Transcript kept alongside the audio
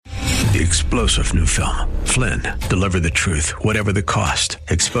The explosive new film, Flynn, deliver the truth, whatever the cost,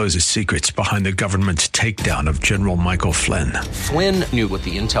 exposes secrets behind the government's takedown of General Michael Flynn. Flynn knew what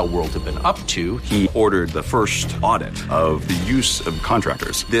the intel world had been up to. He ordered the first audit of the use of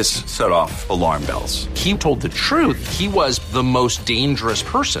contractors. This set off alarm bells. He told the truth. He was the most dangerous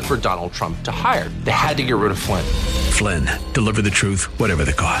person for Donald Trump to hire. They had to get rid of Flynn. Flynn, deliver the truth, whatever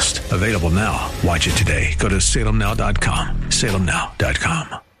the cost. Available now. Watch it today. Go to salemnow.com.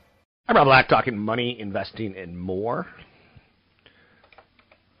 salemnow.com. I'm Rob Black, talking money, investing, and more.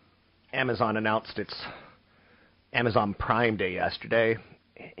 Amazon announced its Amazon Prime Day yesterday,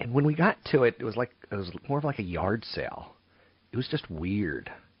 and when we got to it, it was more of like a yard sale. It was just weird.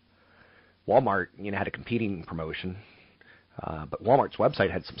 Walmart, had a competing promotion, but Walmart's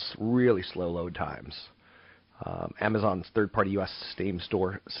website had some really slow load times. Amazon's third-party U.S.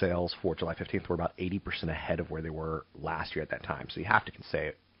 same-store sales for July 15th were about 80% ahead of where they were last year at that time, so you have to say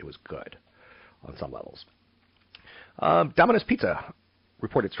it was good on some levels. Domino's Pizza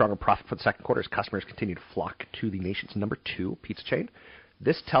reported stronger profit for the second quarter as customers continue to flock to the nation's number 2 pizza chain.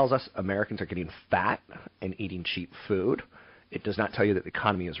 This tells us Americans are getting fat and eating cheap food. It does not tell you that the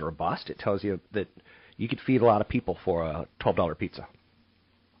economy is robust. It tells you that you could feed a lot of people for a $12 pizza.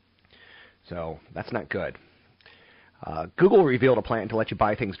 So that's not good. Google revealed a plan to let you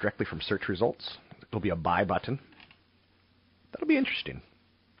buy things directly from search results. There'll be a buy button. That'll be interesting.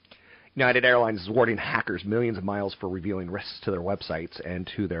 United Airlines is awarding hackers millions of miles for revealing risks to their websites and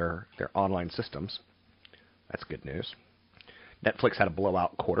to their online systems. That's good news. Netflix had a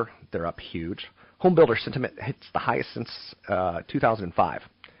blowout quarter. They're up huge. Home builder sentiment hits the highest since 2005.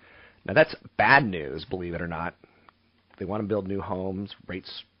 Now, that's bad news, believe it or not. They want to build new homes.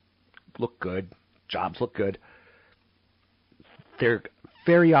 Rates look good. Jobs look good. They're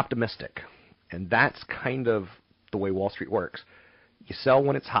very optimistic, and that's kind of the way Wall Street works. You sell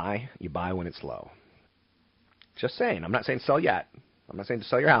when it's high, you buy when it's low. Just saying. I'm not saying sell yet. I'm not saying to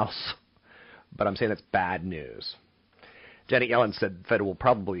sell your house, but I'm saying that's bad news. Janet Yellen said the Fed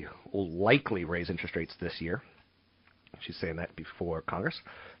will likely raise interest rates this year. She's saying that before Congress.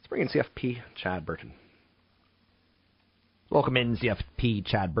 Let's bring in CFP Chad Burton. Welcome in, CFP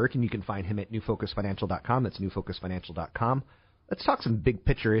Chad Burton. You can find him at newfocusfinancial.com. That's newfocusfinancial.com. Let's talk some big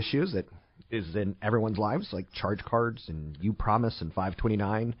picture issues that is in everyone's lives, like charge cards and UPromise and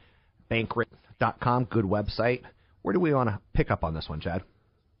 529, bankrate.com, good website. Where do we want to pick up on this one, Chad?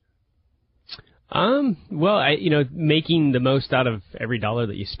 Well, making the most out of every dollar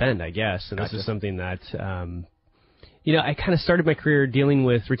that you spend, I guess. And This is something that, I kind of started my career dealing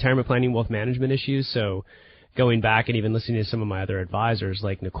with retirement planning, wealth management issues. So going back and even listening to some of my other advisors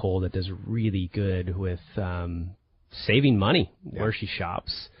like Nicole that does really good with, saving money where she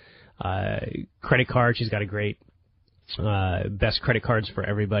shops. Credit card, she's got a great best credit cards for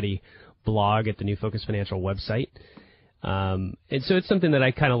everybody blog at the New Focus Financial website. And so it's something that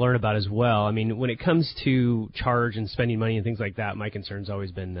I kind of learn about as well. I mean, when it comes to charge and spending money and things like that, my concern's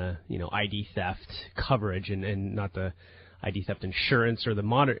always been the, ID theft coverage and not the ID theft insurance or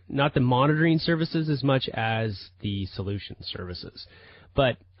not the monitoring services as much as the solution services.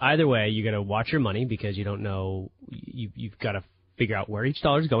 But either way, you got to watch your money because you don't know, you've got to figure out where each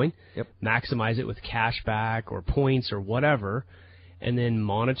dollar is going, maximize it with cash back or points or whatever, and then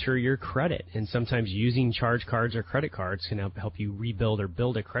monitor your credit. And sometimes using charge cards or credit cards can help you rebuild or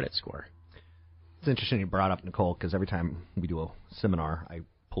build a credit score. It's interesting you brought up Nicole because every time we do a seminar, I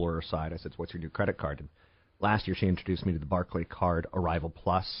pull her aside. I said, what's your new credit card? And last year she introduced me to the Barclay Card Arrival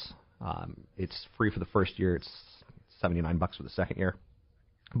Plus. It's free for the first year. It's $79 for the second year.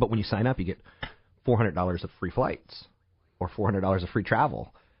 But when you sign up, you get $400 of free flights or $400 of free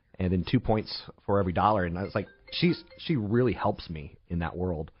travel and then 2 points for every dollar. And I was like, she really helps me in that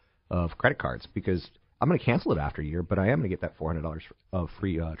world of credit cards because I'm going to cancel it after a year, but I am going to get that $400 of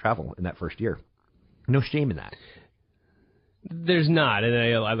free travel in that first year. No shame in that. There's not.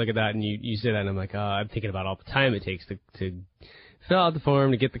 And I look at that and you say that and I'm like, I'm thinking about all the time it takes to fill out the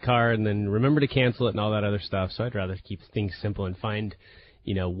form to get the card and then remember to cancel it and all that other stuff. So I'd rather keep things simple and find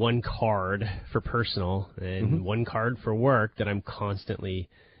one card for personal and one card for work that I'm constantly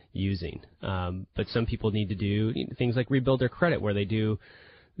using. But some people need to do things like rebuild their credit where they do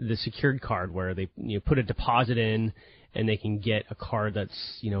the secured card where they put a deposit in and they can get a card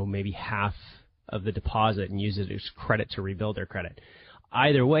that's, maybe half of the deposit and use it as credit to rebuild their credit.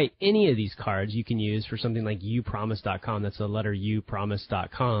 Either way, any of these cards you can use for something like upromise.com. That's the letter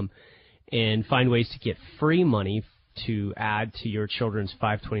upromise.com and find ways to get free money to add to your children's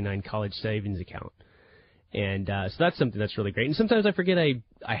 529 college savings account. And so that's something that's really great. And sometimes I forget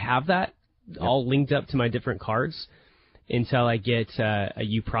I have that all linked up to my different cards. until I get a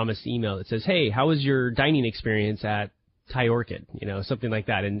You Promised email that says, hey, how was your dining experience at Thai Orchid? Something like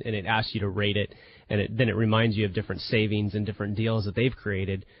that. And it asks you to rate it. And then it reminds you of different savings and different deals that they've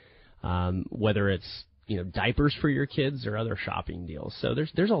created, whether it's, diapers for your kids or other shopping deals. So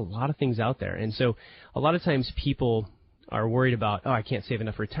there's a lot of things out there. And so a lot of times people are worried about, I can't save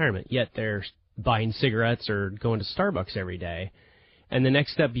enough for retirement, yet they're buying cigarettes or going to Starbucks every day. And the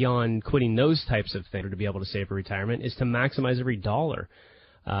next step beyond quitting those types of things to be able to save for retirement is to maximize every dollar.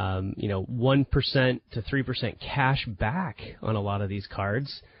 1% to 3% cash back on a lot of these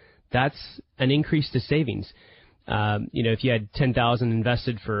cards. That's an increase to savings. If you had $10,000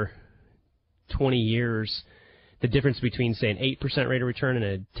 invested for 20 years, the difference between, say, an 8% rate of return and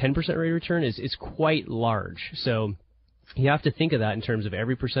a 10% rate of return is quite large. So you have to think of that in terms of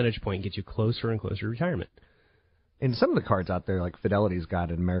every percentage point gets you closer and closer to retirement. And some of the cards out there, like Fidelity's got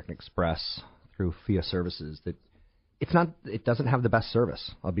an American Express through FIA Services, that it doesn't have the best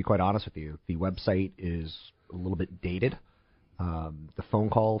service. I'll be quite honest with you. The website is a little bit dated. The phone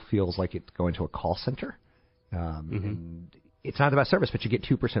call feels like it's going to a call center. And it's not the best service, but you get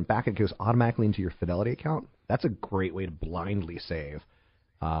 2% back. It goes automatically into your Fidelity account. That's a great way to blindly save.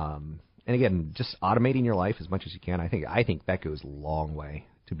 And again, just automating your life as much as you can. I think that goes a long way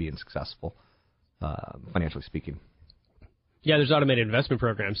to being successful, financially speaking. Yeah, there's automated investment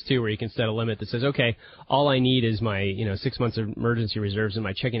programs, too, where you can set a limit that says, okay, all I need is my 6 months of emergency reserves in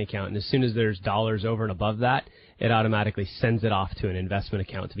my checking account, and as soon as there's dollars over and above that, it automatically sends it off to an investment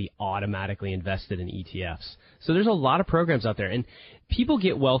account to be automatically invested in ETFs. So there's a lot of programs out there, and people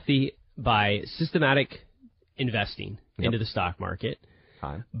get wealthy by systematic investing into the stock market,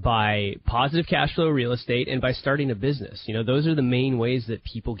 by positive cash flow real estate, and by starting a business. Those are the main ways that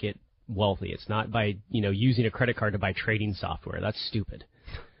people get wealthy. It's not by using a credit card to buy trading software. That's stupid.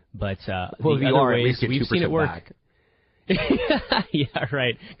 But the other ways we've seen it work. Back. Yeah,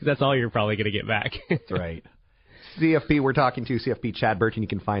 right. Because that's all you're probably going to get back. That's right. CFP, we're talking to CFP Chad Burton. You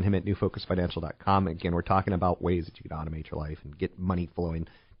can find him at newfocusfinancial.com. Again, we're talking about ways that you can automate your life and get money flowing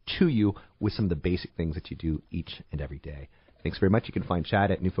to you with some of the basic things that you do each and every day. Thanks very much. You can find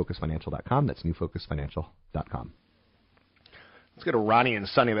Chad at newfocusfinancial.com. That's newfocusfinancial.com. Let's go to Ronnie in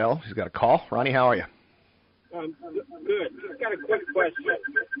Sunnyvale. He's got a call. Ronnie, how are you? Good. Just got a quick question.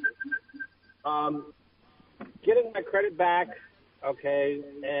 Getting my credit back, okay,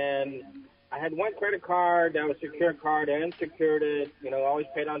 and I had one credit card that was a secured card. I unsecured it, always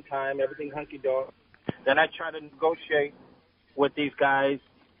paid on time, everything hunky-dory. Then I tried to negotiate with these guys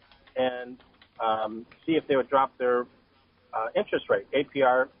and see if they would drop their interest rate,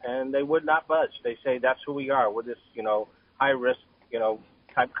 APR, and they would not budge. They say that's who we are. We're this, high-risk,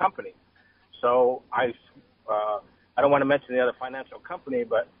 type company. So I don't want to mention the other financial company,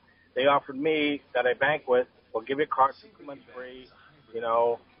 but they offered me that I bank with, we'll give you a card 6 months free,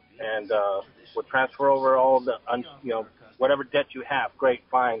 and we'll transfer over all the, whatever debt you have. Great,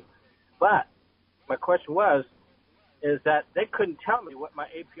 fine. But my question is that they couldn't tell me what my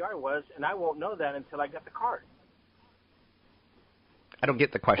APR was, and I won't know that until I get the card. I don't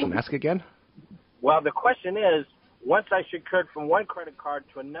get the question. Ask again. Well, the question is, once I secured from one credit card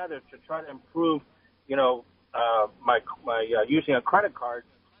to another to try to improve, my using a credit card,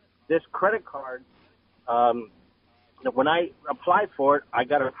 this credit card, when I applied for it, I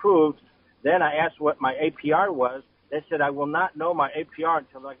got approved. Then I asked what my APR was. They said I will not know my APR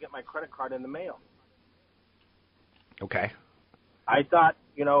until I get my credit card in the mail. Okay. I thought,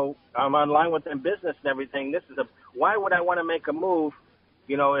 I'm online with them business and everything. Why would I want to make a move,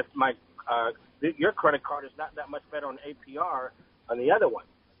 if my your credit card is not that much better on APR on the other one?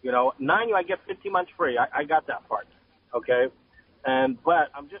 9 I get 15 months free. I got that part, okay? But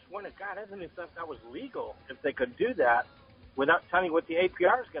I'm just wondering, God, I didn't think that was legal if they could do that without telling you what the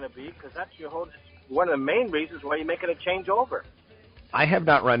APR is going to be, because that's one of the main reasons why you're making a change over. I have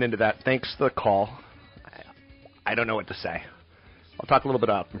not run into that. Thanks for the call. I don't know what to say. I'll talk a little bit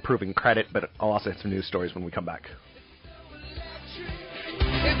about improving credit, but I'll also have some news stories when we come back.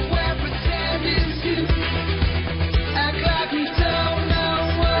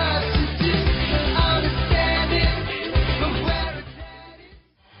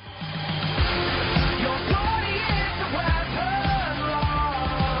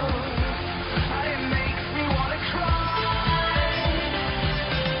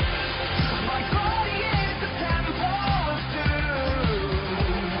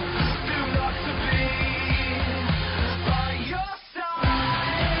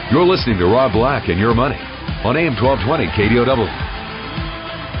 You're listening to Rob Black and Your Money on AM 1220 KDOW.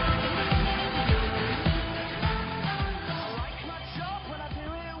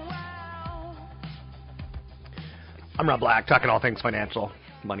 I'm Rob Black, talking all things financial,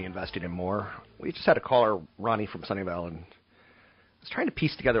 money invested and more. We just had a caller, Ronnie from Sunnyvale, and I was trying to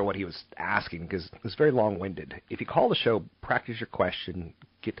piece together what he was asking because it was very long-winded. If you call the show, practice your question,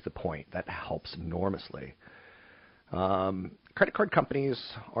 get to the point. That helps enormously. Credit card companies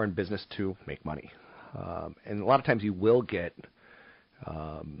are in business to make money. And a lot of times you will get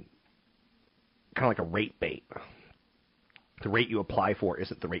kind of like a rate bait. The rate you apply for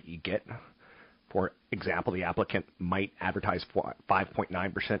isn't the rate you get. For example, the applicant might advertise 5.9%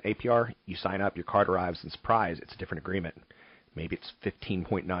 APR. You sign up, your card arrives, and surprise, it's a different agreement. Maybe it's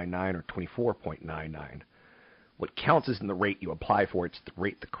 15.99 or 24.99. What counts isn't the rate you apply for, it's the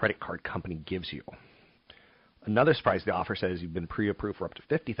rate the credit card company gives you. Another surprise, the offer says you've been pre-approved for up to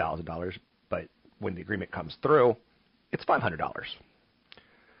 $50,000, but when the agreement comes through, it's $500.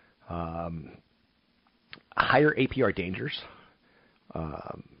 Higher APR dangers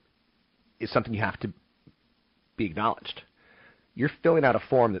is something you have to be acknowledged. You're filling out a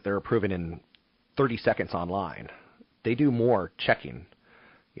form that they're approving in 30 seconds online. They do more checking,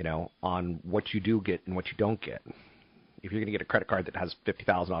 on what you do get and what you don't get. If you're going to get a credit card that has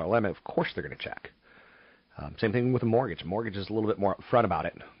 $50,000 limit, of course they're going to check. Same thing with a mortgage. A mortgage is a little bit more upfront about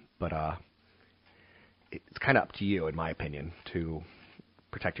it, but it's kind of up to you, in my opinion, to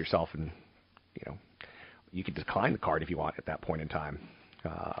protect yourself. And you could decline the card if you want at that point in time.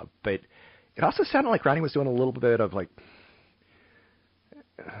 But it also sounded like Ronnie was doing a little bit of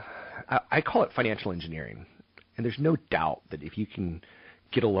I call it financial engineering. And there's no doubt that if you can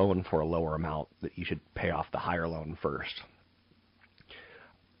get a loan for a lower amount, that you should pay off the higher loan first.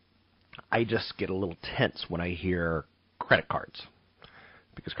 I just get a little tense when I hear credit cards,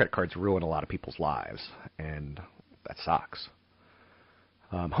 because credit cards ruin a lot of people's lives, and that sucks.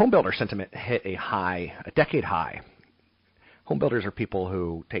 Home builder sentiment hit a decade high. Home builders are people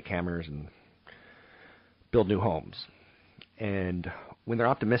who take hammers and build new homes. And when they're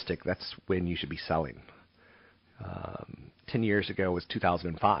optimistic, that's when you should be selling. 10 years ago was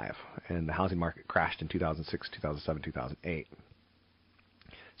 2005, and the housing market crashed in 2006, 2007, 2008.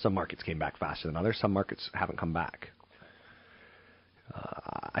 Some markets came back faster than others. Some markets haven't come back.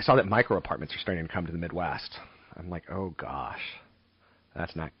 I saw that micro apartments are starting to come to the Midwest. I'm like, oh gosh,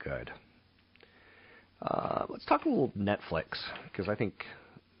 that's not good. Let's talk a little Netflix, because I think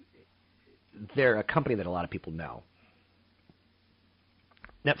they're a company that a lot of people know.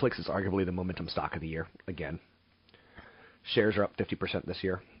 Netflix is arguably the momentum stock of the year again. Shares are up 50% this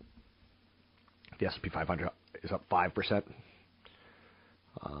year. The S&P 500 is up 5%.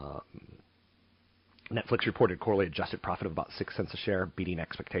 Netflix reported quarterly adjusted profit of about 6 cents a share, beating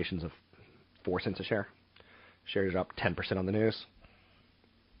expectations of 4 cents a share. Shares are up 10% on the news.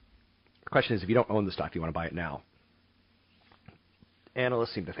 The question is, if you don't own the stock, do you want to buy it now?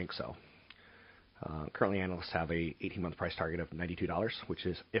 Analysts seem to think so. Currently, analysts have a 18-month price target of $92, which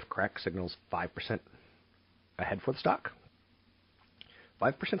is, if correct, signals 5% ahead for the stock.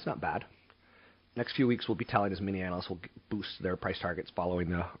 5% is not bad. Next few weeks, we'll be telling as many analysts will boost their price targets following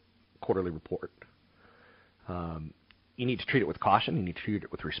the quarterly report. You need to treat it with caution. You need to treat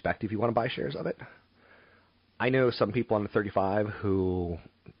it with respect if you want to buy shares of it. I know some people under 35 who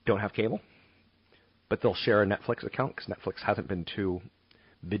don't have cable, but they'll share a Netflix account because Netflix hasn't been too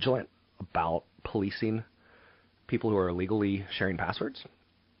vigilant about policing people who are illegally sharing passwords.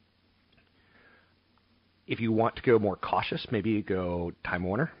 If you want to go more cautious, maybe you go Time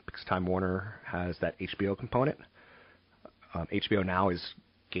Warner, because Time Warner has that HBO component. HBO Now is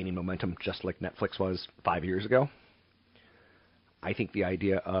gaining momentum just like Netflix was 5 years ago. I think the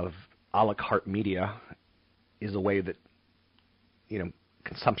idea of a la carte media is the way that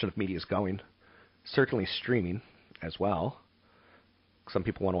consumption of media is going. Certainly streaming as well. Some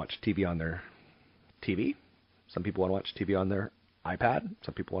people want to watch TV on their TV. Some people want to watch TV on their iPad.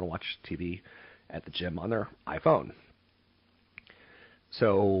 Some people want to watch TV at the gym on their iPhone.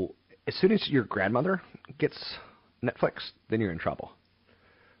 So as soon as your grandmother gets Netflix, then you're in trouble.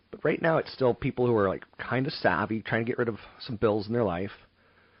 But right now it's still people who are kind of savvy, trying to get rid of some bills in their life.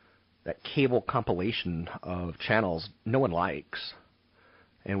 That cable compilation of channels no one likes.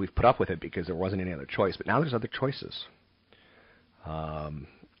 And we've put up with it because there wasn't any other choice. But now there's other choices.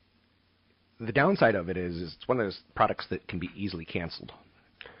 The downside of it is it's one of those products that can be easily canceled.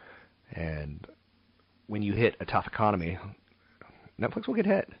 And when you hit a tough economy, Netflix will get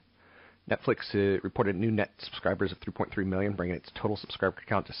hit. Netflix reported new net subscribers of 3.3 million, bringing its total subscriber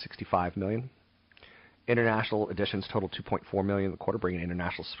count to 65 million. International additions total 2.4 million in the quarter, bringing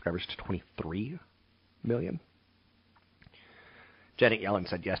international subscribers to 23 million. Janet Yellen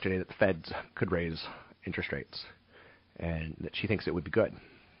said yesterday that the Feds could raise interest rates and that she thinks it would be good.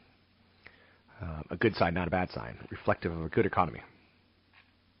 A good sign, not a bad sign, reflective of a good economy.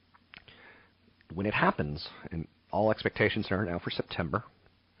 When it happens, and all expectations are now for September,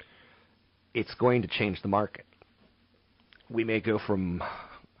 it's going to change the market. We may go from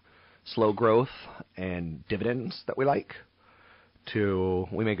slow growth and dividends that we like to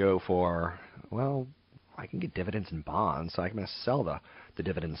we may go for, well, I can get dividends in bonds, so I'm going to sell the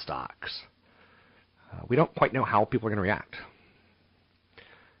dividend stocks. We don't quite know how people are going to react.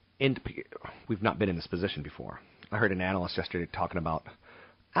 And we've not been in this position before. I heard an analyst yesterday talking about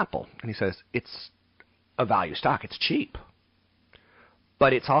Apple, and he says it's a value stock. It's cheap.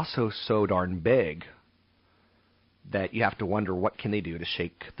 But it's also so darn big that you have to wonder what can they do to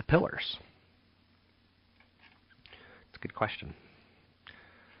shake the pillars. It's a good question.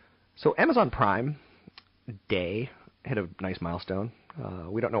 So Amazon Prime Day hit a nice milestone.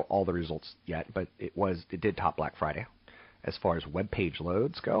 We don't know all the results yet, but it did top Black Friday as far as web page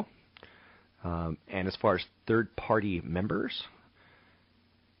loads go. And as far as third-party members,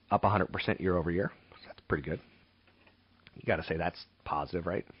 up 100% year over year. So that's pretty good. You got to say that's positive,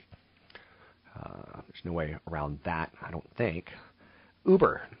 right? There's no way around that, I don't think.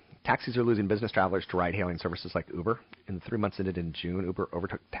 Uber. Taxis are losing business travelers to ride-hailing services like Uber. In the 3 months ended in June, Uber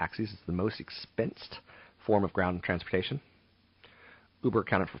overtook taxis as the most expensed form of ground transportation. Uber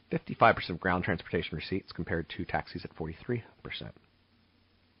accounted for 55% of ground transportation receipts compared to taxis at 43%.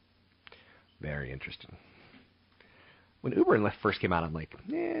 Very interesting. When Uber and Lyft first came out, I'm like,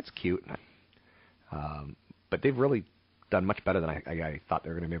 it's cute. But they've really done much better than I thought they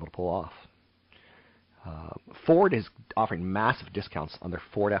were going to be able to pull off. Ford is offering massive discounts on their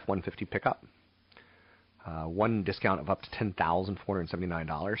Ford F-150 pickup. One discount of up to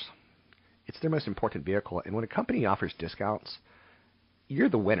 $10,479. It's their most important vehicle, and when a company offers discounts, you're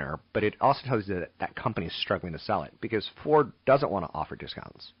the winner, but it also tells you that that company is struggling to sell it because Ford doesn't want to offer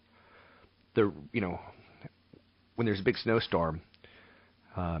discounts. When there's a big snowstorm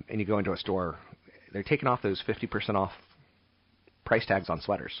and you go into a store, they're taking off those 50% off price tags on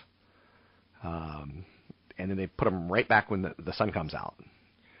sweaters. And then they put them right back when the sun comes out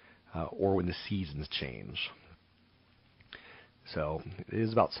or when the seasons change. So it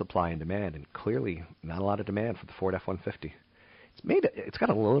is about supply and demand, and clearly not a lot of demand for the Ford F-150. It's got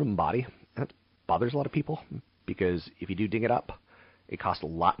an aluminum body, and that bothers a lot of people because if you do ding it up, it costs a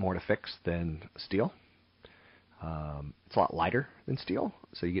lot more to fix than steel. It's a lot lighter than steel,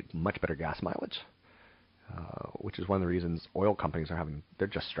 so you get much better gas mileage, which is one of the reasons oil companies they're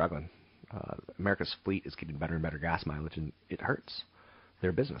just struggling. America's fleet is getting better and better gas mileage, and it hurts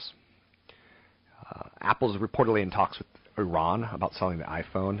their business. Apple's reportedly in talks with Iran about selling the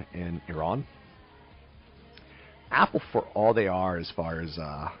iPhone in Iran. Apple, for all they are as far as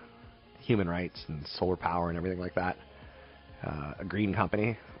human rights and solar power and everything like that, a green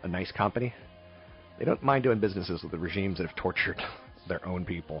company, a nice company, they don't mind doing businesses with the regimes that have tortured their own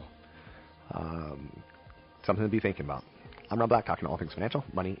people. Something to be thinking about. I'm Rob Black, talking all things financial,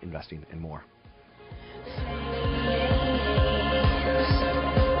 money, investing, and more.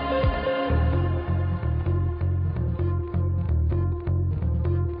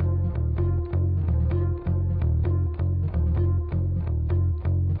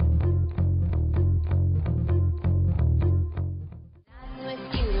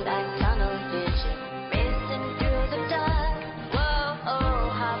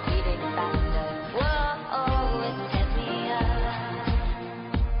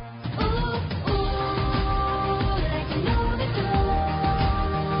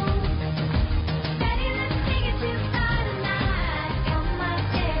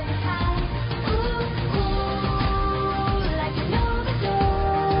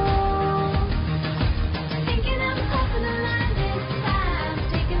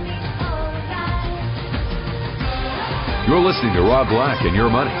 You're listening to Rob Black and Your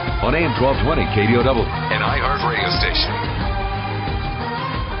Money on AM 1220 KDOW, an iHeart radio station.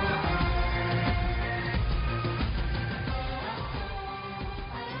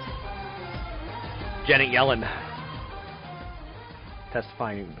 Janet Yellen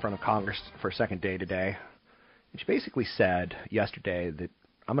testifying in front of Congress for a second day today. And she basically said yesterday that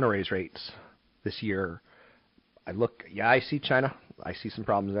I'm going to raise rates this year. I see China. I see some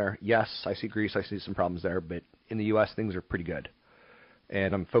problems there. Yes, I see Greece. I see some problems there. But in the U.S., things are pretty good.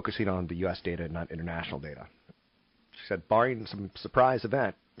 And I'm focusing on the U.S. data, not international data. She said, barring some surprise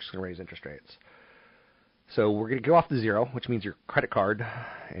event, she's going to raise interest rates. So we're going to go off to zero, which means your credit card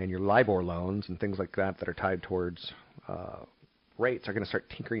and your LIBOR loans and things like that are tied towards rates are going to start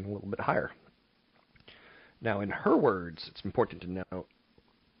tinkering a little bit higher. Now, in her words, it's important to note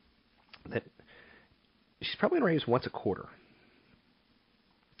that she's probably going to raise once a quarter.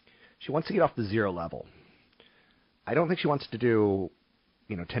 She wants to get off the zero level. I don't think she wants to do,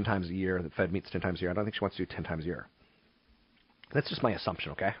 10 times a year. The Fed meets 10 times a year. I don't think she wants to do 10 times a year. That's just my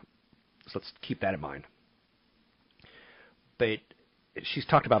assumption, okay? So let's keep that in mind. But she's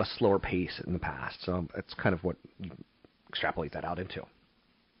talked about a slower pace in the past, so that's kind of what you extrapolate that out into.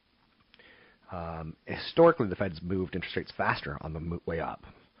 Historically, the Fed's moved interest rates faster on the way up,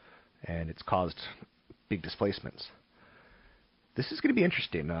 and it's caused big displacements. This is going to be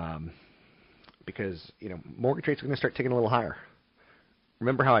interesting because mortgage rates are going to start ticking a little higher.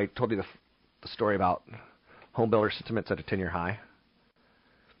 Remember how I told you the story about home builder sentiments at a 10-year high?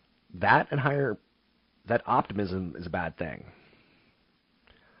 That and higher, that optimism is a bad thing.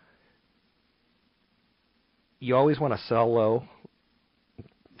 You always want to sell low,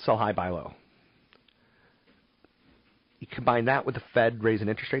 sell high, buy low. You combine that with the Fed raising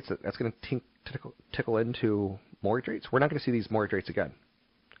interest rates, that's going to tickle into mortgage rates. We're not going to see these mortgage rates again.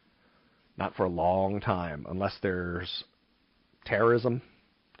 Not for a long time, unless there's terrorism,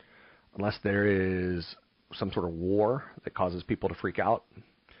 unless there is some sort of war that causes people to freak out.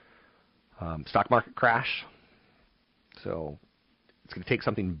 Stock market crash. So it's going to take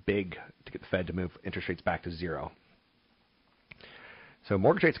something big to get the Fed to move interest rates back to zero. So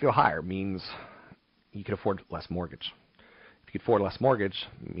mortgage rates go higher means you can afford less mortgage. If you can afford less mortgage,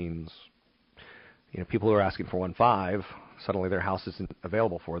 it means people who are asking for 1.5, suddenly their house isn't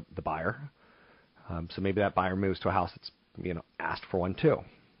available for the buyer. So maybe that buyer moves to a house that's asked for 1.2.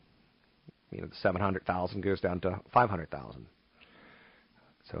 The $700,000 goes down to $500,000.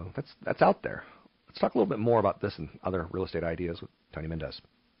 So that's out there. Let's talk a little bit more about this and other real estate ideas with Tony Mendez.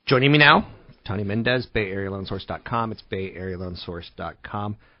 Joining me now, Tony Mendez, BayAreaLoanSource.com. It's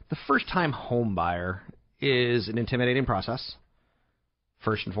BayAreaLoanSource.com. The first-time home buyer is an intimidating process.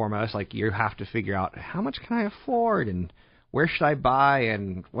 First and foremost, you have to figure out how much can I afford and where should I buy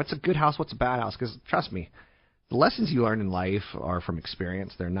and what's a good house, what's a bad house. Because trust me, the lessons you learn in life are from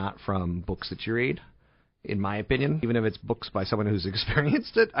experience. They're not from books that you read, in my opinion. Even if it's books by someone who's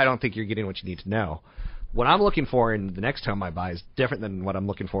experienced it, I don't think you're getting what you need to know. What I'm looking for in the next home I buy is different than what I'm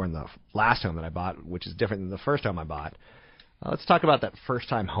looking for in the last home that I bought, which is different than the first home I bought. Let's talk about that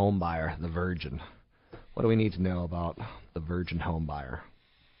first-time home buyer, the virgin. What do we need to know about the virgin home buyer?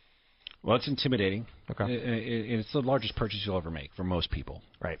 Well, it's intimidating. Okay. It's the largest purchase you'll ever make for most people.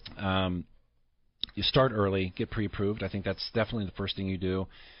 Right. You start early, get pre-approved. I think that's definitely the first thing you do.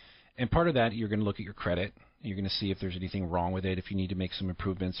 And part of that, you're going to look at your credit. You're going to see if there's anything wrong with it, if you need to make some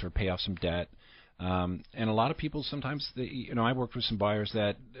improvements or pay off some debt. And a lot of people sometimes, I worked with some buyers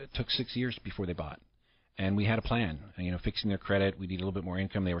that took 6 years before they bought. And we had a plan, fixing their credit. We need a little bit more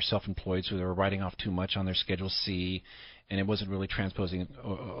income. They were self-employed, so they were writing off too much on their Schedule C, and it wasn't really transposing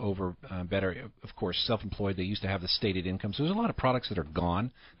over better. Of course, self-employed, they used to have the stated income. So there's a lot of products that are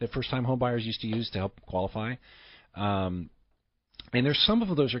gone that first-time home buyers used to use to help qualify. And there's some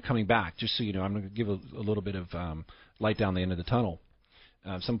of those are coming back. Just so you know, I'm going to give a little bit of light down the end of the tunnel.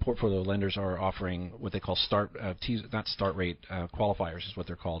 Some portfolio lenders are offering what they call qualifiers is what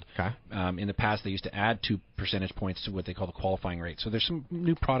they're called. Okay. In the past, they used to add 2 percentage points to what they call the qualifying rate. So there's some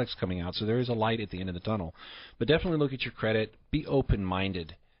new products coming out. So there is a light at the end of the tunnel. But definitely look at your credit. Be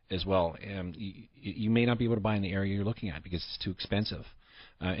open-minded as well. You may not be able to buy in the area you're looking at because it's too expensive.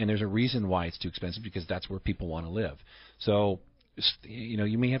 And there's a reason why it's too expensive, because that's where people want to live. So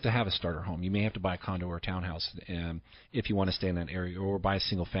you may have to have a starter home. You may have to buy a condo or a townhouse if you want to stay in that area, or buy a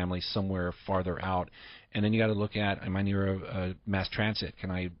single family somewhere farther out. And then you got to look at, am I near a mass transit?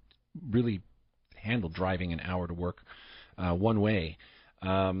 Can I really handle driving an hour to work one way?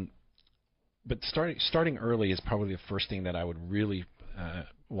 But starting early is probably the first thing that I would really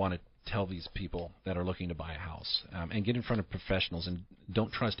want to tell these people that are looking to buy a house, and get in front of professionals, and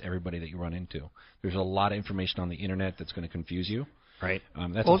don't trust everybody that you run into. There's a lot of information on the internet that's going to confuse you. Right.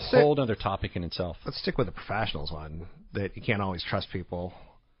 That's a whole other topic in itself. Let's stick with the professionals one, that you can't always trust people.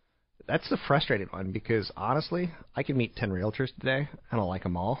 That's the frustrating one, because honestly, I can meet 10 realtors today. I don't like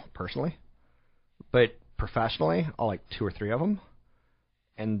them all, personally. But professionally, I'll like 2 or 3 of them.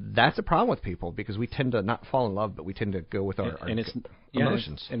 And that's a problem with people, because we tend to not fall in love, but we tend to go with our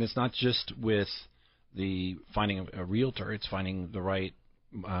emotions. And it's not just with the finding a realtor; it's finding the right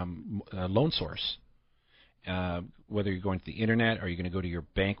loan source. Whether you're going to the internet, or you're going to go to your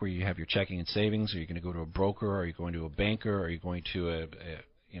bank where you have your checking and savings, or you're going to go to a broker, or you're going to a banker, or you're going to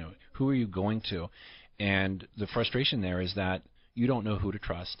who are you going to? And the frustration there is that you don't know who to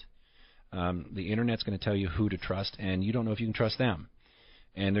trust. The internet's going to tell you who to trust, and you don't know if you can trust them.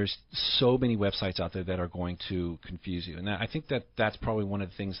 And there's so many websites out there that are going to confuse you. And I think that's probably one of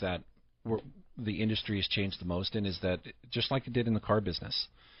the things that the industry has changed the most in, is that just like it did in the car business,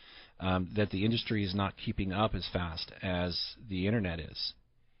 that the industry is not keeping up as fast as the internet is.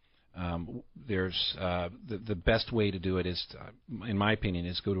 There's the best way to do it is, in my opinion,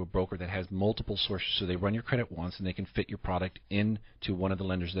 is go to a broker that has multiple sources. So they run your credit once, and they can fit your product into one of the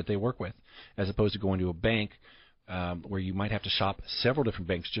lenders that they work with, as opposed to going to a bank where you might have to shop several different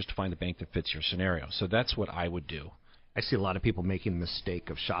banks just to find the bank that fits your scenario. So that's what I would do. I see a lot of people making the mistake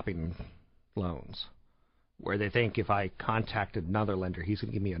of shopping loans, where they think if I contact another lender, he's going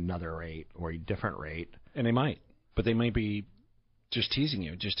to give me another rate or a different rate. And they might, but they might be just teasing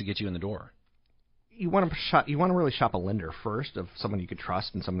you just to get you in the door. You want to really shop a lender first, of someone you could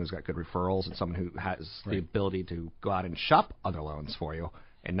trust and someone who's got good referrals and someone who has the ability to go out and shop other loans for you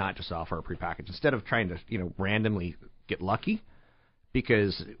and not just offer a prepackaged. Instead of trying to randomly get lucky,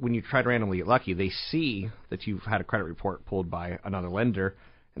 because when you try to randomly get lucky, they see that you've had a credit report pulled by another lender,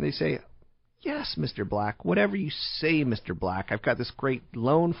 and they say, "Yes, Mr. Black, whatever you say, Mr. Black. I've got this great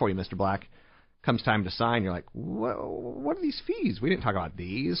loan for you, Mr. Black." Comes time to sign, you're like, what are these fees? We didn't talk about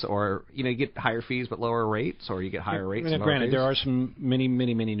these. Or, you get higher fees but lower rates, or you get higher rates and lower granted, fees. there are some many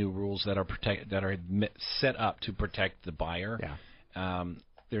new rules that are set up to protect the buyer. Yeah.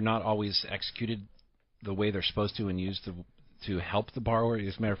 They're not always executed the way they're supposed to and used to help the borrower.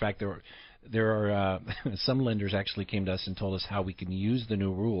 As a matter of fact, there are some lenders actually came to us and told us how we can use the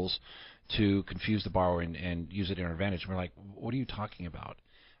new rules to confuse the borrower and use it in our advantage. We're like, what are you talking about?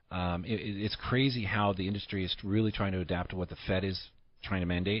 It's crazy how the industry is really trying to adapt to what the Fed is trying to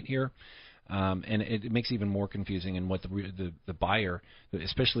mandate here, and it makes it even more confusing in what the buyer,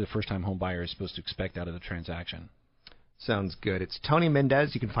 especially the first-time home buyer, is supposed to expect out of the transaction. Sounds good. It's Tony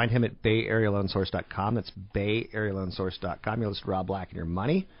Mendez. You can find him at BayAreaLoanSource.com. That's BayAreaLoanSource.com. You'll listen to Rob Black and Your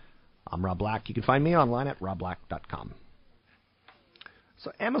Money. I'm Rob Black. You can find me online at RobBlack.com.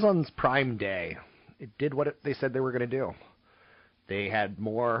 So Amazon's Prime Day, it did what they said they were going to do. They had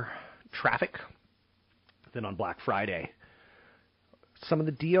more traffic than on Black Friday. Some of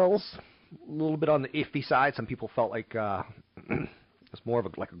the deals, a little bit on the iffy side. Some people felt like it was more of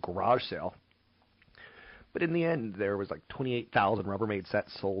a garage sale. But in the end, there was 28,000 Rubbermaid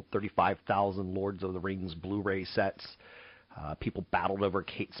sets sold, 35,000 Lords of the Rings Blu-ray sets. People battled over a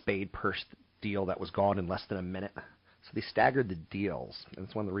Kate Spade purse deal that was gone in less than a minute. So they staggered the deals, and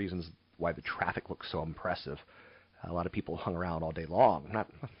it's one of the reasons why the traffic looks so impressive. A lot of people hung around all day long.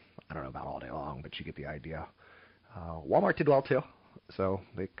 I don't know about all day long, but you get the idea. Walmart did well, too, so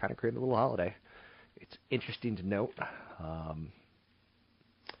they kind of created a little holiday. It's interesting to note.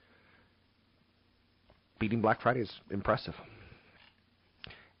 Beating Black Friday is impressive.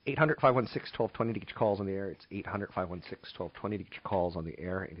 800-516-1220 to get your calls on the air. It's 800-516-1220 to get your calls on the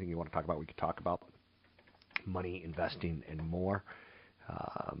air. Anything you want to talk about, we could talk about. Money, investing, and more.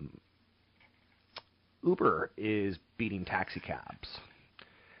 Uber is beating taxi cabs.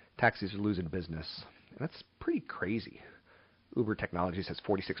 Taxis are losing business, and that's pretty crazy. Uber Technologies has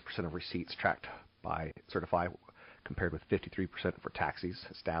 46% of receipts tracked by Certify, compared with 53% for taxis.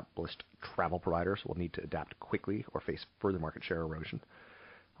 Established travel providers will need to adapt quickly or face further market share erosion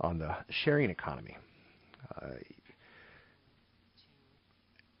on the sharing economy.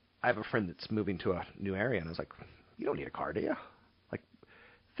 I have a friend that's moving to a new area, and I was like, you don't need a car, do you?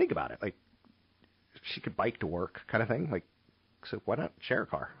 Think about it. She could bike to work kind of thing. So why not share a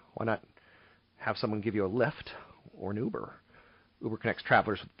car? Why not have someone give you a Lyft or an Uber? Uber connects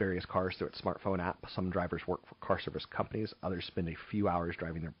travelers with various cars through its smartphone app. Some drivers work for car service companies. Others spend a few hours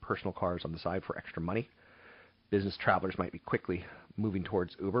driving their personal cars on the side for extra money. Business travelers might be quickly moving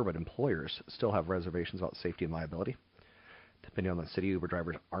towards Uber, but employers still have reservations about safety and liability. Depending on the city, Uber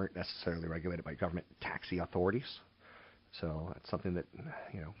drivers aren't necessarily regulated by government taxi authorities. So that's something that,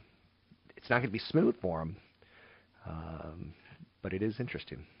 it's not going to be smooth for them, but it is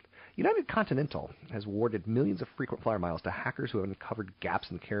interesting. United Continental has awarded millions of frequent flyer miles to hackers who have uncovered gaps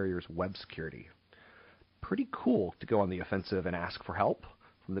in the carrier's web security. Pretty cool to go on the offensive and ask for help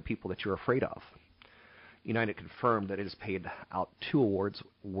from the people that you're afraid of. United confirmed that it has paid out 2 awards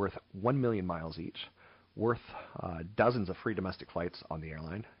worth 1 million miles each, worth dozens of free domestic flights on the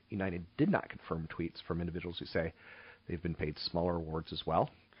airline. United did not confirm tweets from individuals who say they've been paid smaller awards as well.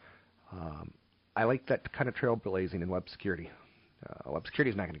 I like that kind of trailblazing in web security. Web security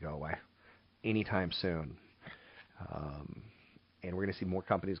is not going to go away anytime soon. And we're going to see more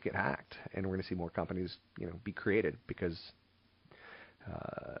companies get hacked, and we're going to see more companies, be created because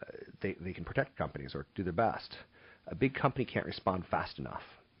they can protect companies or do their best. A big company can't respond fast enough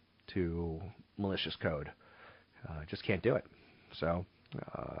to malicious code. Just can't do it. So,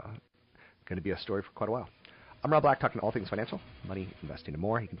 going to be a story for quite a while. I'm Rob Black, talking all things financial, money, investing, and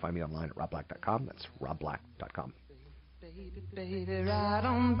more. You can find me online at robblack.com. That's robblack.com. Baby, ride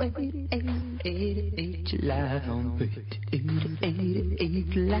on, baby, 88, July on, baby, 88,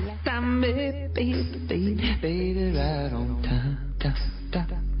 July time, baby, ride on time,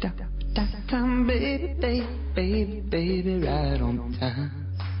 time, baby, ride on time.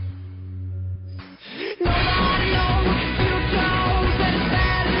 Nobody knows what the future holds, but it's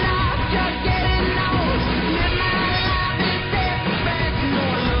bad enough just getting lost. Live my life and take it back, no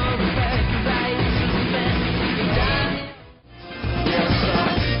love back, 'cause I used to spend time. Yes,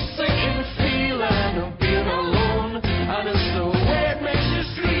 I'm sick of the feeling of being alone, and it's the way it makes you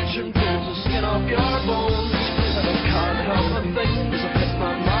screech and pulls the skin off your bones. And I can't help but think as I pick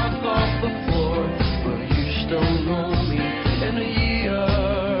my mouth off the floor, but you still know me in a year.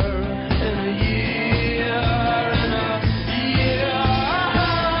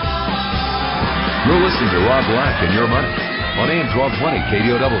 You're listening to Rob Black and Your Money on AM 1220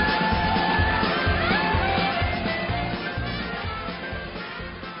 KDOW.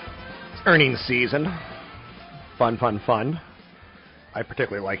 It's earnings season. Fun. I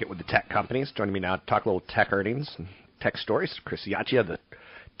particularly like it with the tech companies. Joining me now to talk a little tech earnings and tech stories, Chris Iaccia, the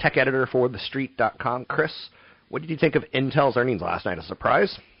tech editor for TheStreet.com. Chris, what did you think of Intel's earnings last night? A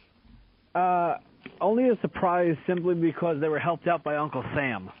surprise? Only a surprise simply because they were helped out by Uncle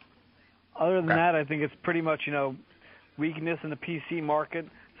Sam. Other than that, I think it's pretty much, weakness in the PC market,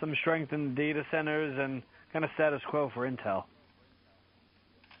 some strength in the data centers, and kind of status quo for Intel.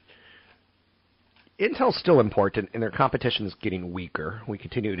 Intel's still important, and their competition is getting weaker. We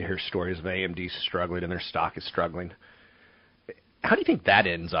continue to hear stories of AMD struggling, and their stock is struggling. How do you think that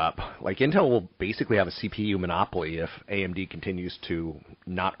ends up? Like, Intel will basically have a CPU monopoly if AMD continues to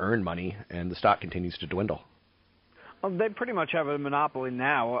not earn money and the stock continues to dwindle. Well, they pretty much have a monopoly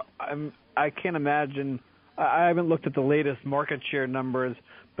now. I can't imagine. I haven't looked at the latest market share numbers,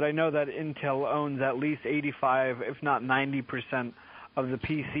 but I know that Intel owns at least 85, if not 90% of the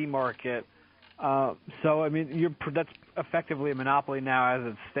PC market. So, I mean, that's effectively a monopoly now as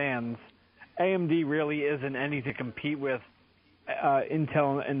it stands. AMD really isn't any to compete with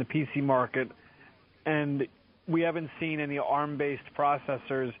Intel in the PC market, and we haven't seen any ARM-based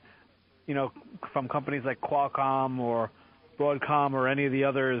processors, from companies like Qualcomm or Broadcom or any of the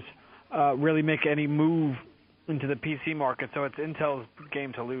others really make any move into the PC market. So it's Intel's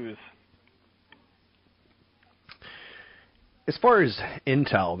game to lose. As far as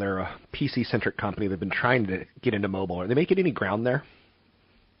Intel, they're a PC-centric company. They've been trying to get into mobile. Are they making any ground there?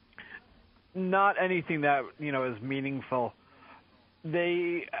 Not anything that, is meaningful.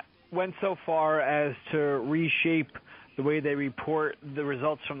 They went so far as to reshape the way they report the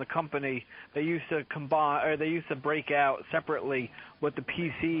results from the company. They used to combine, or they used to break out separately what the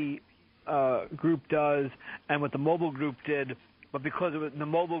PC group does and what the mobile group did. But because the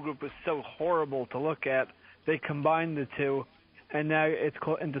mobile group was so horrible to look at, they combined the two, and now it's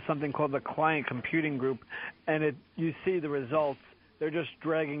into something called the Client Computing Group. And you see the results. They're just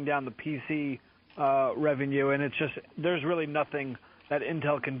dragging down the PC revenue, and there's really nothing that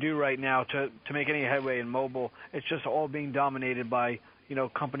Intel can do right now to make any headway in mobile. It's just all being dominated by,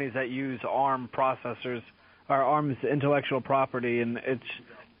 companies that use ARM processors, or ARM's intellectual property, and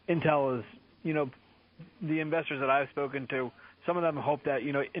Intel is, the investors that I've spoken to, some of them hope that,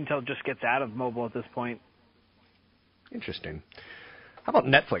 Intel just gets out of mobile at this point. Interesting. How about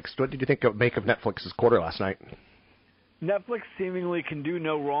Netflix? What did you make of Netflix's quarter last night? Netflix seemingly can do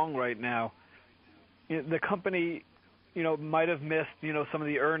no wrong right now. The company, might have missed, some of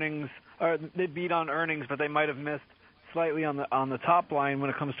the earnings, or they beat on earnings, but they might have missed slightly on the top line when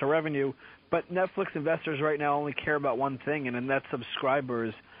it comes to revenue. But Netflix investors right now only care about one thing, and that's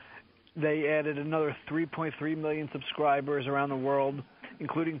subscribers. They added another 3.3 million subscribers around the world,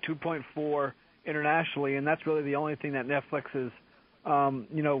 including 2.4 internationally, and that's really the only thing that Netflix is,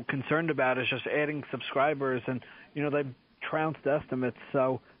 concerned about is just adding subscribers, and they trounced estimates,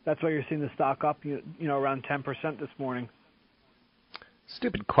 so that's why you're seeing the stock up, around 10% this morning.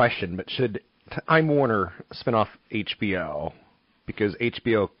 Stupid question, but should Time Warner spin off HBO because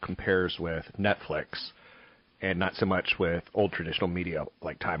HBO compares with Netflix and not so much with old traditional media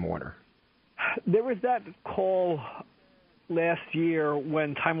like Time Warner? There was that call last year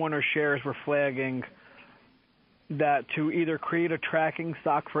when Time Warner shares were flagging that to either create a tracking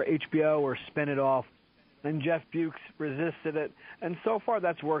stock for HBO or spin it off, and Jeff Bukes resisted it, and so far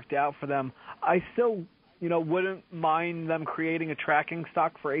that's worked out for them. I still, wouldn't mind them creating a tracking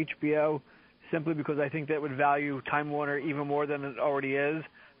stock for HBO simply because I think that would value Time Warner even more than it already is.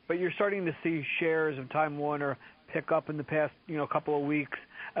 But you're starting to see shares of Time Warner pick up in the past, couple of weeks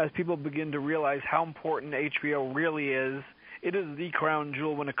as people begin to realize how important HBO really is. It is the crown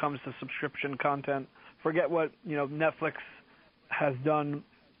jewel when it comes to subscription content forget what Netflix has done.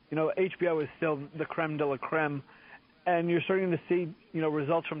 HBO is still the creme de la creme, and you're starting to see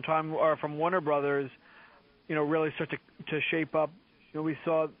results from Warner Brothers, really start to shape up. We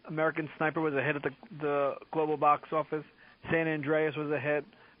saw American Sniper was a hit at the global box office. San Andreas was a hit.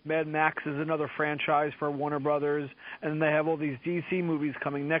 Mad Max is another franchise for Warner Brothers, and they have all these DC movies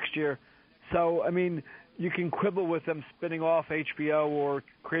coming next year. So, I mean, you can quibble with them spinning off HBO or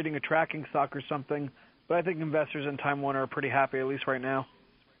creating a tracking stock or something, but I think investors in Time Warner are pretty happy, at least right now.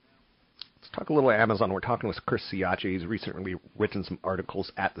 Let's talk a little Amazon. We're talking with Chris Ciaccia. He's recently written some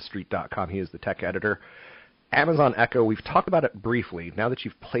articles at TheStreet.com. He is the tech editor. Amazon Echo, we've talked about it briefly. Now that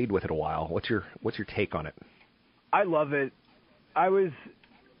you've played with it a while, what's your take on it? I love it. I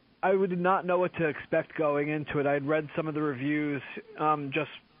did not know what to expect going into it. I had read some of the reviews just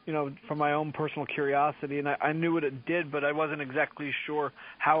from my own personal curiosity, and I knew what it did, but I wasn't exactly sure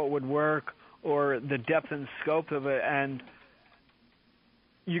how it would work or the depth and scope of it. And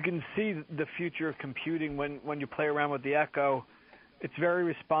you can see the future of computing when you play around with the Echo. It's very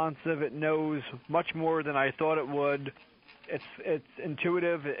responsive. It knows much more than I thought it would. It's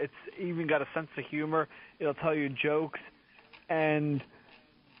intuitive. It's even got a sense of humor. It'll tell you jokes. And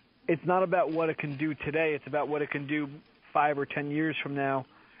it's not about what it can do today. It's about what it can do 5 or 10 years from now.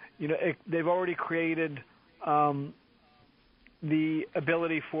 They've already created the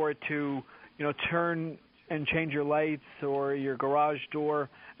ability for it to, turn and change your lights or your garage door.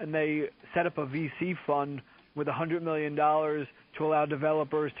 And they set up a VC fund with $100 million to allow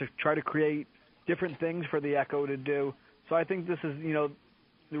developers to try to create different things for the Echo to do. So I think this is,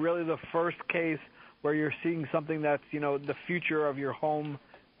 really the first case where you're seeing something that's, the future of your home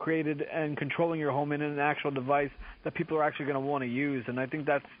created and controlling your home in an actual device that people are actually going to want to use. And I think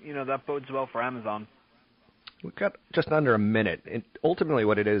that's, that bodes well for Amazon. We've got just under a minute. And ultimately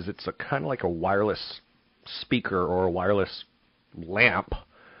what it is, it's a kind of like a wireless speaker or a wireless lamp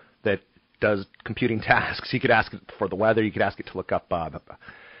that does computing tasks. You could ask it for the weather. You could ask it to look up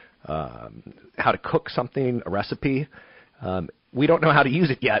how to cook something, a recipe. We don't know how to use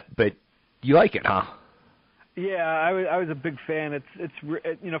it yet, but you like it, huh? Yeah, I was a big fan. It's for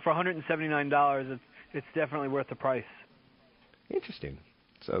 $179, it's definitely worth the price. Interesting.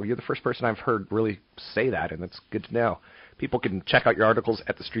 So you're the first person I've heard really say that, and that's good to know. People can check out your articles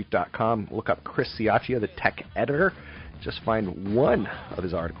at TheStreet.com. Look up Chris Ciaccia, the tech editor. Just find one of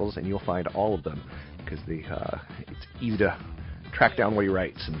his articles, and you'll find all of them, because it's easy to track down what he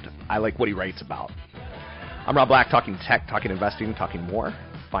writes, and I like what he writes about. I'm Rob Black, talking tech, talking investing, talking more.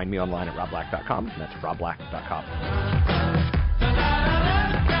 Find me online at robblack.com, and that's robblack.com.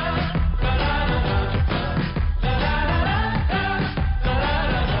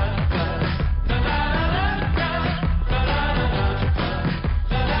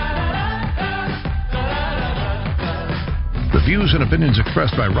 The views and opinions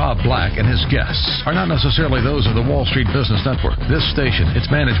expressed by Rob Black and his guests are not necessarily those of the Wall Street Business Network, this station, its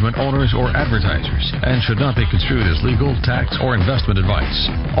management, owners, or advertisers, and should not be construed as legal, tax, or investment advice.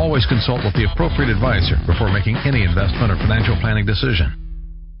 Always consult with the appropriate advisor before making any investment or financial planning decision.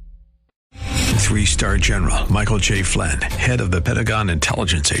 3-star General Michael J. Flynn, head of the Pentagon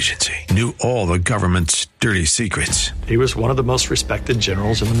Intelligence Agency, knew all the government's dirty secrets. He was one of the most respected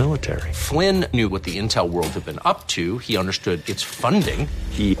generals in the military. Flynn knew what the intel world had been up to. He understood its funding.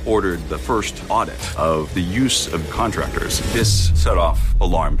 He ordered the first audit of the use of contractors. This set off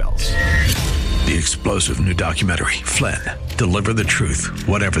alarm bells. The explosive new documentary, Flynn, Deliver the Truth,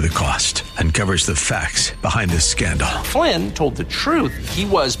 Whatever the Cost, uncovers the facts behind this scandal. Flynn told the truth. He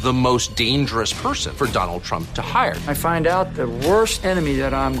was the most dangerous person for Donald Trump to hire. I find out the worst enemy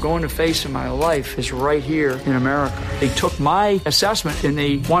that I'm going to face in my life is right here in America. They took my assessment and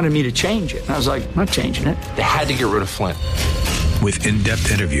they wanted me to change it. And I was like, I'm not changing it. They had to get rid of Flynn. With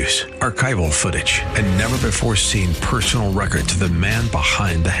in-depth interviews, archival footage, and never-before-seen personal records of the man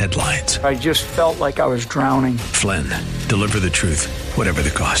behind the headlines. I just felt like I was drowning. Flynn, Deliver the Truth, Whatever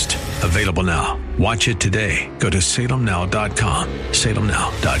the Cost. Available now. Watch it today. Go to salemnow.com.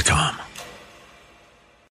 salemnow.com.